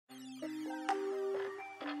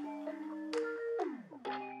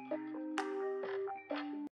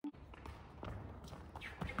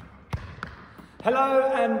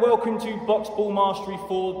Hello and welcome to Box Ball Mastery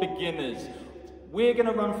for Beginners. We're going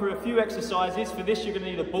to run through a few exercises. For this you're going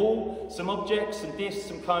to need a ball, some objects, some discs,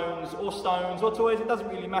 some cones or stones or toys. It doesn't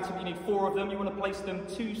really matter, but you need 4 of them. You want to place them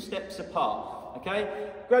 2 steps apart. Okay?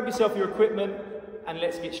 Grab yourself your equipment and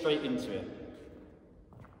let's get straight into it.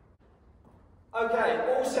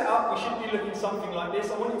 Okay, all set up. We should be looking something like this.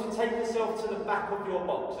 I want you to take yourself to the back of your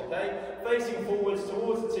box, okay? Facing forwards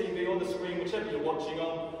towards the TV or the screen, whichever you're watching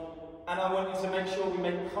on. And I want you to make sure we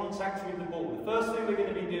make contact with the ball. The first thing we're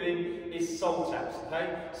going to be doing is sole taps,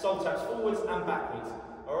 okay? Sole taps forwards and backwards,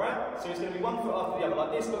 all right? So it's going to be 1 foot after the other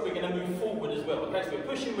like this, but we're going to move forward as well, okay? So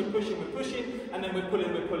we're pushing, and then we're pulling,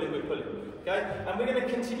 okay? And we're going to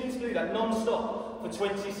continue to do that non-stop for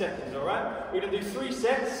 20 seconds, all right? We're going to do 3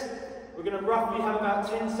 sets. We're going to roughly have about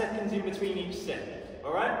 10 seconds in between each set,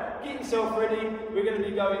 all right? Get yourself ready. We're going to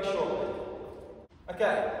be going shortly.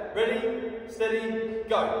 Okay, ready, steady,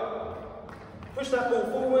 go. Push that ball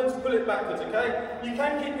forwards, pull it backwards, okay? You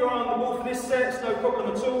can keep your eye on the ball for this set, it's no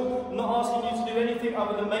problem at all. I'm not asking you to do anything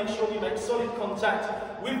other than make sure you make solid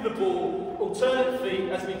contact with the ball, alternate feet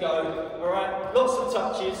as we go, alright? Lots of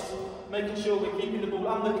touches, making sure we're keeping the ball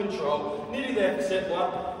under control. Nearly there for set 1,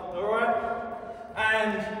 alright?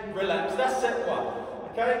 And relax, that's set 1,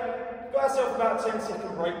 okay? Got ourselves about a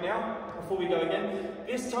 10-second break now, before we go again.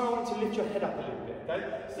 This time I want you to lift your head up a little bit,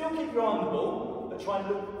 okay? Still keep your eye on the ball, but try and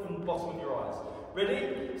look from the bottom of your eyes.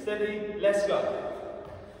 Ready, steady, let's go.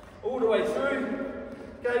 All the way through.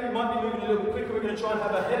 Okay, we might be moving a little bit quicker. We're going to try and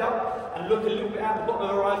have our head up and look a little bit out the bottom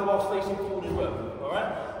of our eyes whilst facing forward as well.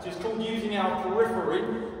 Alright? So it's called using our periphery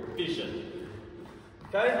vision.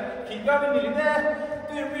 Okay, keep going, nearly there.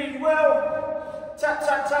 Doing really well. Tap,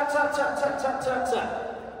 tap, tap, tap, tap, tap, tap, tap,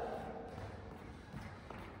 tap.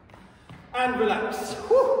 And relax.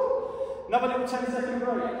 Whew. Another little 10-second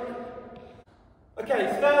break.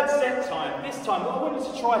 Okay, 3rd set time. This time, what I want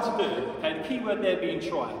you to try to do, okay, the key word there being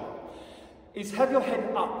try, is have your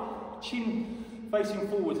head up, chin facing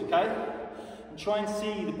forwards, okay? And try and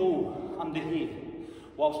see the ball under here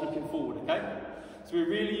whilst looking forward, okay? So we're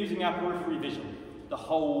really using our periphery vision the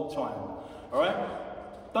whole time, all right?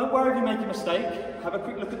 Don't worry if you make a mistake. Have a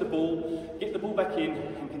quick look at the ball, get the ball back in,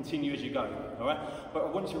 and continue as you go, all right? But I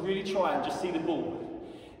want you to really try and just see the ball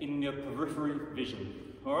in your periphery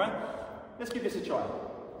vision, all right? Let's give this a try.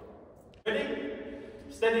 Ready,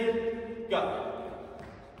 steady, go.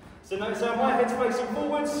 So notice how my head's facing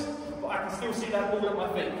forwards, but I can still see that ball at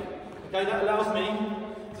my feet. Okay, that allows me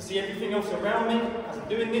to see everything else around me as I'm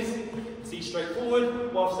doing this, see straight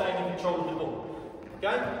forward while staying in control of the ball.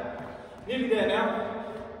 Okay, nearly there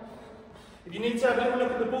now. If you need to have a little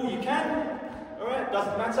look at the ball, you can. All right,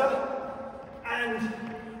 doesn't matter. And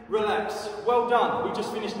relax. Well done. We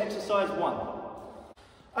just finished exercise 1.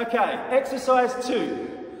 Okay, exercise 2.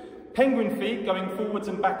 Penguin feet going forwards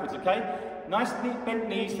and backwards, okay? Nice neat bent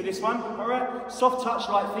knees for this one, alright? Soft touch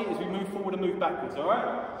light feet as we move forward and move backwards,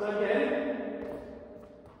 alright? So again,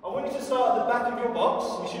 I want you to start at the back of your box.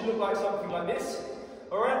 You should look like something like this,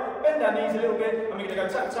 alright? Bend our knees a little bit, and we're going to go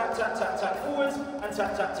tap, tap, tap, tap, tap forwards, and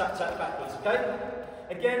tap, tap, tap, tap backwards, okay?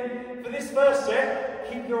 Again, for this first set,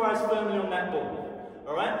 keep your eyes firmly on that ball,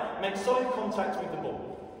 alright? Make solid contact with the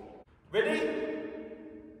ball. Ready?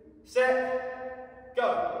 Set,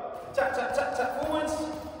 go. Tap, tap, tap, tap forwards.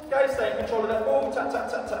 Okay, stay in control of that ball. Tap, tap,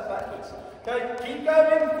 tap, tap backwards. Okay, keep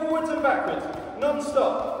going forwards and backwards,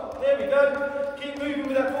 non-stop. There we go. Keep moving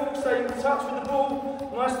with that ball, stay in touch with the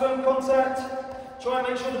ball. Nice firm contact. Try and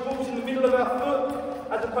make sure the ball's in the middle of our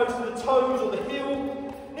foot as opposed to the toes or the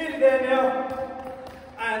heel. Nearly there now.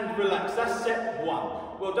 And relax. That's set 1.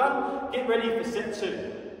 Well done. Get ready for set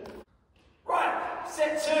 2. Right,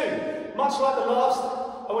 set 2. Much like the last,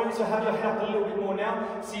 I want you to have your head up a little bit more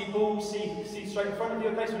now. See ball, see straight in front of you.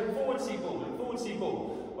 Okay, so look forward, see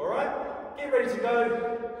ball. Alright? Get ready to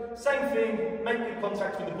go. Same thing, make good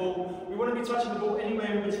contact with the ball. We want to be touching the ball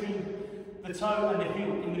anywhere in between the toe and the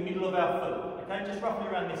heel, in the middle of our foot. Okay, just roughly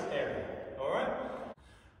around this area. Alright?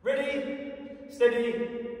 Ready,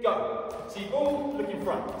 steady, go. See ball, look in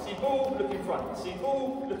front. See ball, look in front. See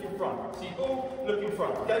ball, look in front. See ball, look in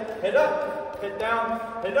front. Okay, head up, head down,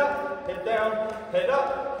 head up, head down, head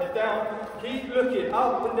up, head down. Keep looking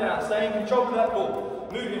up and down. Stay in control of that ball.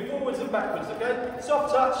 Moving forwards and backwards, okay?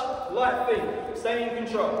 Soft touch, light feet. Stay in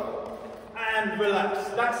control. And relax.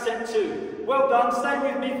 That's set 2. Well done. Stay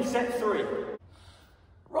with me for set 3.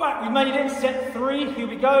 Right, we made it. Set 3. Here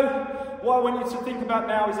we go. What I want you to think about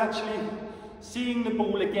now is actually seeing the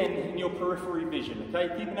ball again in your periphery vision,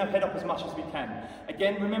 okay? Keeping our head up as much as we can.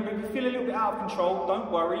 Again, remember, if you feel a little bit out of control,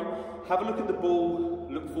 don't worry. Have a look at the ball,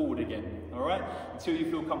 look forward again, all right? Until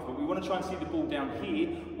you feel comfortable. We want to try and see the ball down here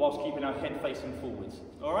whilst keeping our head facing forwards,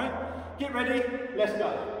 all right? Get ready, let's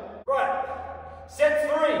go. Right, set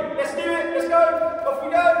 3, let's do it, let's go, off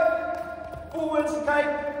we go. Forwards,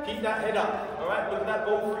 okay? Keep that head up, all right? Look at that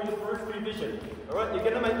ball through the periphery vision, all right? You're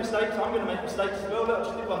going to make mistakes, I'm going to make mistakes as well. Look, I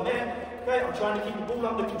just did one there. Okay, I'm trying to keep the ball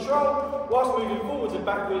under control whilst moving forwards and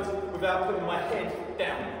backwards without putting my head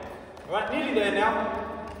down. All right, nearly there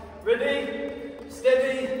now. Ready,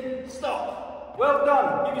 steady, stop. Well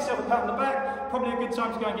done. Give yourself a pat on the back. Probably a good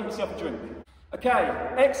time to go and get yourself a drink. Okay,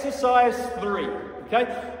 exercise 3.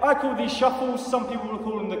 Okay, I call these shuffles. Some people will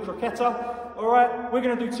call them the croqueta. All right, we're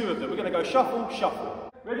going to do 2 of them. We're going to go shuffle,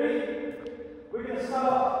 shuffle. Ready? We're going to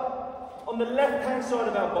start on the left-hand side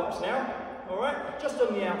of our box now. All right, just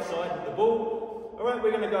on the outside of the ball. All right,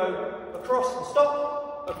 we're going to go across and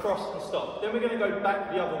stop, across and stop. Then we're going to go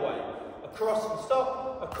back the other way. Across and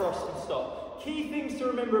stop, across and stop. Key things to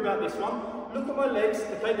remember about this one. Look at my legs,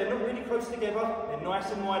 okay, they're not really close together. They're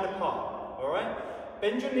nice and wide apart, all right?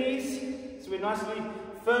 Bend your knees, so we're nicely,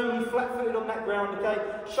 firmly flat-footed on that ground, okay?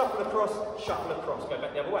 Shuffle across, go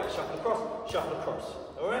back the other way. Shuffle across,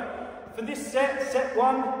 all right? For this set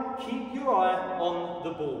 1, keep your eye on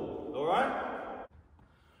the ball. All right?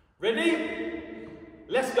 Ready?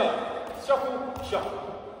 Let's go. Shuffle,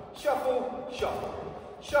 shuffle, shuffle,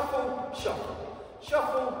 shuffle, shuffle, shuffle,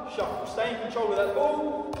 shuffle, shuffle. Stay in control of that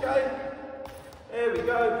ball, okay? There we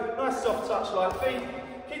go. Nice soft touch like feet.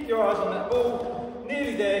 Keep your eyes on that ball.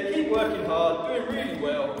 Nearly there. Keep working hard. Doing really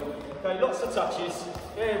well. Okay, lots of touches.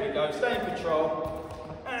 There we go. Stay in control.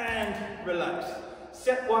 And relax.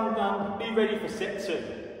 Set 1 done. Be ready for set 2.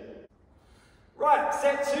 Right,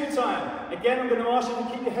 set 2 time. Again, I'm going to ask you to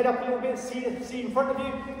keep your head up a little bit, see in front of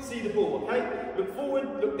you, see the ball, okay? Look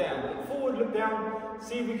forward, look down, look forward, look down.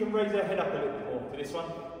 See if we can raise our head up a little bit more for this one.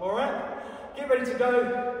 All right? Get ready to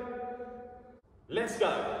go. Let's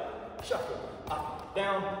go. Shuffle. Up,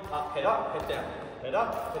 down, head up, head down. Head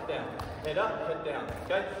up, head down. Head up, head down.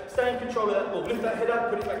 Okay? Stay in control of that ball. Lift that head up,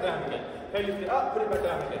 put it back down again. Okay, lift it up, put it back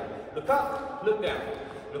down again. Look up, look down.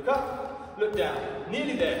 Look up, look down.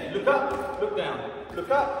 Nearly there. Look up, look down. Look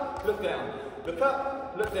up, look down. Look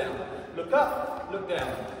up, look down. Look up, look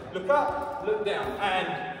down. Look up, look down.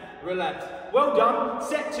 And relax. Well done.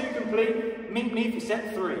 Set 2 complete. Meet me for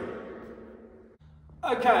set 3.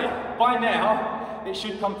 Okay, by now, it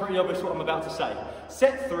should come pretty obvious what I'm about to say.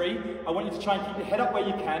 Set 3, I want you to try and keep your head up where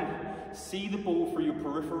you can. See the ball through your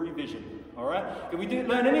periphery vision. Alright? If we didn't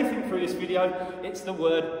learn anything through this video, it's the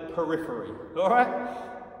word periphery. Alright?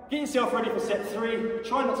 Get yourself ready for set 3.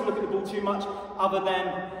 Try not to look at the ball too much other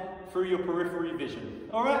than through your periphery vision.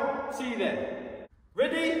 Alright? See you then.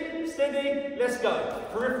 Ready, steady, let's go.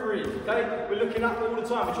 Periphery, okay? We're looking up all the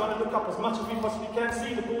time. We're trying to look up as much as we possibly can.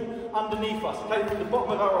 See the ball underneath us, okay? From the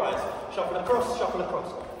bottom of our eyes. Shuffle across, shuffle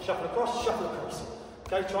across. Shuffle across, shuffle across.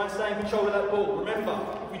 Okay, try and stay in control of that ball. Remember,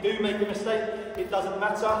 if we do make a mistake, it doesn't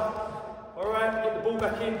matter. Alright, get the ball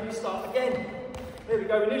back in, start again. There we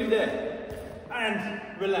go, we're nearly there. And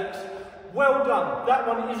relax. Well done. That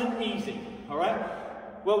one isn't easy, alright?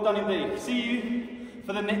 Well done indeed. See you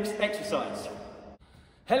for the next exercise.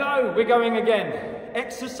 Hello, we're going again.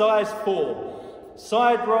 Exercise 4.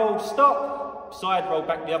 Side roll, stop. Side roll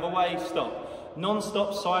back the other way, stop.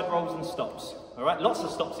 Non-stop side rolls and stops. Alright, lots of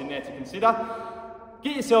stops in there to consider.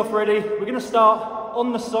 Get yourself ready. We're going to start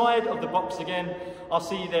on the side of the box again. I'll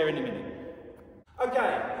see you there in a minute.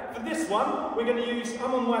 Okay, for this one, we're going to use,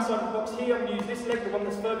 I'm on my side of the box here, I'm going to use this leg, the one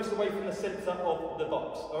that's furthest away from the centre of the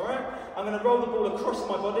box, alright? I'm going to roll the ball across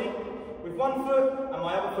my body with one foot, and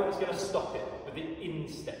my other foot is going to stop it with the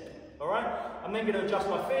instep, alright? I'm then going to adjust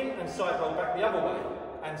my feet and side roll back the other way,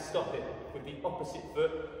 and stop it with the opposite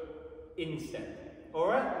foot, instep,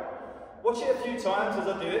 alright? Watch it a few times as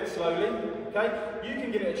I do it, slowly, okay? You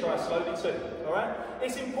can give it a try slowly too, alright?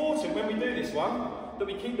 It's important when we do this one, that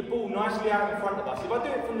we keep the ball nicely out in front of us. If I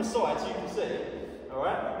do it from the side so you can see,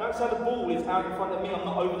 alright? Notice how the ball is out in front of me, I'm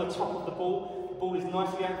not over the top of the ball. The ball is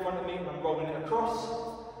nicely out in front of me, and I'm rolling it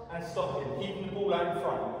across and stopping, keeping the ball out in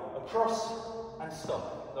front. Across and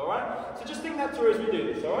stop, alright? So just think that through as we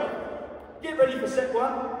do this, alright? Get ready for set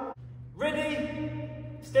 1. Ready,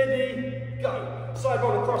 steady, go. Side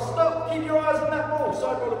roll across, stop. Keep your eyes on that ball.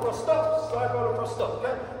 Side roll across, stop. Side roll across, stop,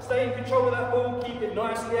 okay? Stay in control of that ball, keep it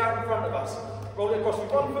nicely out in front of us. Roll it across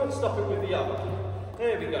with one foot, stop it with the other.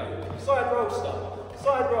 There we go. Side roll, stop.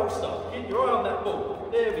 Side roll, stop. Keep your eye on that ball.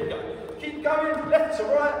 There we go. Keep going, left to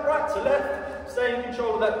right, right to left. Stay in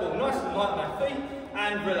control of that ball. Nice and light on our feet,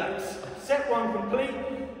 and relax. set one complete.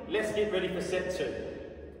 Let's get ready for set two.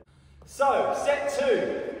 So, set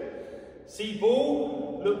two. See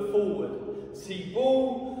ball, look forward. See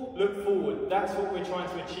ball, look forward. That's what we're trying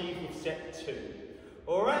to achieve with set two.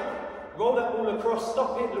 All right? Roll that ball across,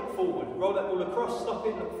 stop it, look forward. Roll that ball across, stop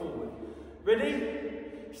it, look forward.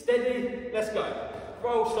 Ready? Steady, let's go.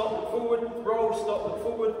 Roll, stop, look forward. Roll, stop, look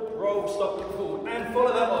forward. Roll, stop, look forward. And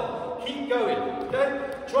follow that on. Keep going,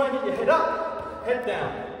 okay? Try and get your head up, head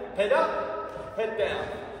down. Head up, head down.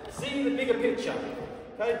 See the bigger picture.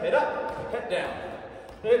 Okay, head up, head down.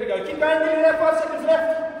 There we go. Keep going, nearly there, 5 seconds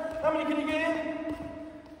left. How many can you get in?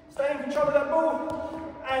 Stay in control of that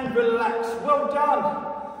ball. And relax. Well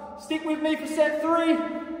done. Stick with me for set three.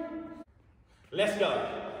 Let's go.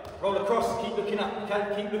 Roll across, keep looking up,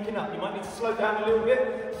 okay? Keep looking up. You might need to slow down a little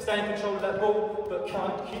bit to stay in control of that ball, but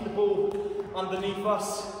can't keep the ball underneath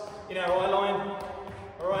us in our eye line.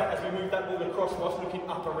 All right, as we move that ball across whilst looking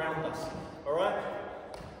up around us. All right?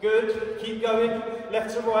 Good. Keep going.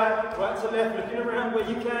 Left to right, right to left, looking around where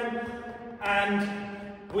you can. And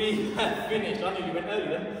we have finished. I knew you went early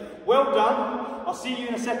then. Well done. I'll see you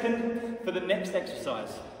in a second for the next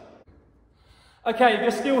exercise. Okay, if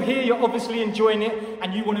you're still here, you're obviously enjoying it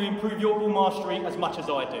and you want to improve your ball mastery as much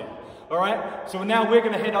as I do. All right, so now we're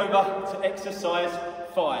going to head over to exercise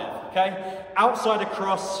 5, okay? Outside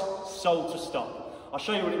across, sole to stop. I'll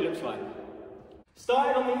show you what it looks like.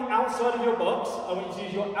 Starting on the outside of your box, I want you to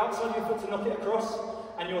use your outside of your foot to knock it across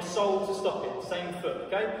and your sole to stop it, same foot,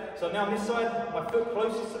 okay? So now on this side, my foot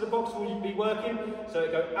closest to the box will be working, so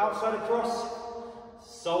it go outside across,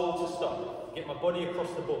 sole to stop. Get my body across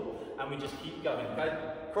the ball, and we just keep going, okay?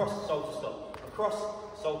 Cross, sole to stop.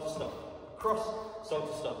 Across, sole to stop. Across, sole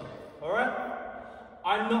to stop. All right?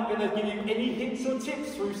 I'm not going to give you any hints or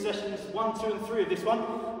tips through sessions 1, 2, and 3 of this one.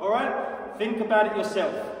 All right? Think about it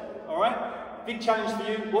yourself. All right? Big challenge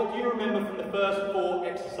for you. What do you remember from the first 4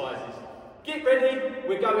 exercises? Get ready.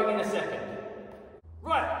 We're going in a second.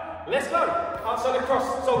 Right. Let's go. Outside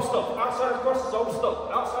across, sole stop. Outside across, sole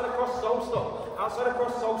stop. Outside across, sole stop. Outside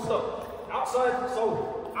across, sole stop. Outside to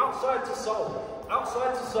sole, outside to sole,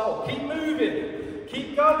 outside to sole. Keep moving,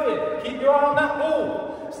 keep going, keep your eye on that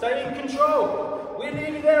ball. Stay in control. We're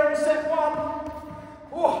nearly there on set 1.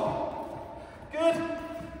 Whoa. Good.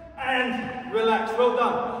 And relax, well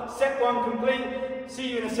done. Set 1 complete.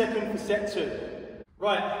 See you in a second for set 2.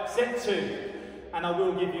 Right, set 2. And I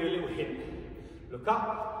will give you a little hint. Look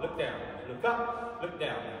up, look down. Look up, look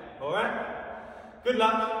down. All right? Good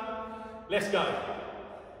luck. Let's go.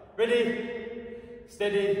 Ready,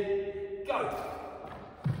 steady, go.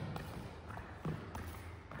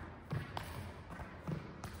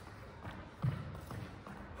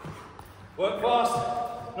 Work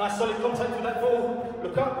fast. Nice solid contact with that ball.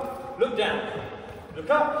 Look up, look down. Look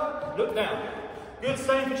up, look down. Good,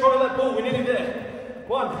 stay in control of that ball. We're nearly there.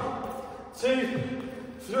 1, 2,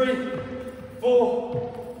 3,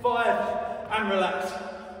 4, 5, and relax.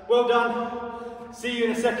 Well done. See you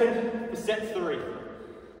in a second for set 3.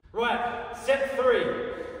 Right, set 3.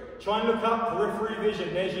 Try and look up, periphery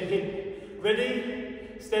vision. There's your hint.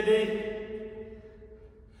 Ready, steady,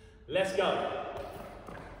 let's go.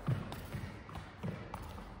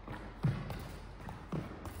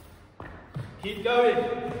 Keep going.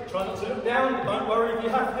 Try not to look down. Don't worry if you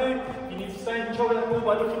have to. You need to stay in control of that ball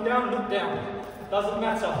by looking down. Look down. Doesn't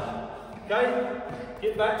matter. Okay?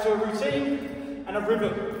 Get back to a routine and a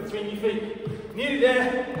rhythm between your feet. Nearly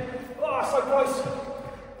there. Oh, so close.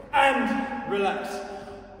 And relax.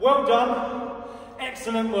 Well done.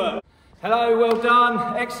 Excellent work. Hello, well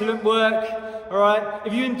done. Excellent work. All right.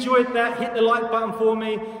 If you enjoyed that, hit the like button for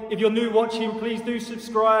me. If you're new watching, please do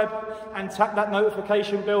subscribe and tap that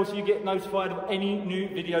notification bell so you get notified of any new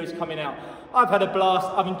videos coming out. I've had a blast.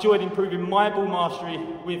 I've enjoyed improving my ball mastery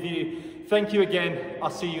with you. Thank you again. I'll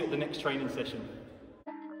see you at the next training session.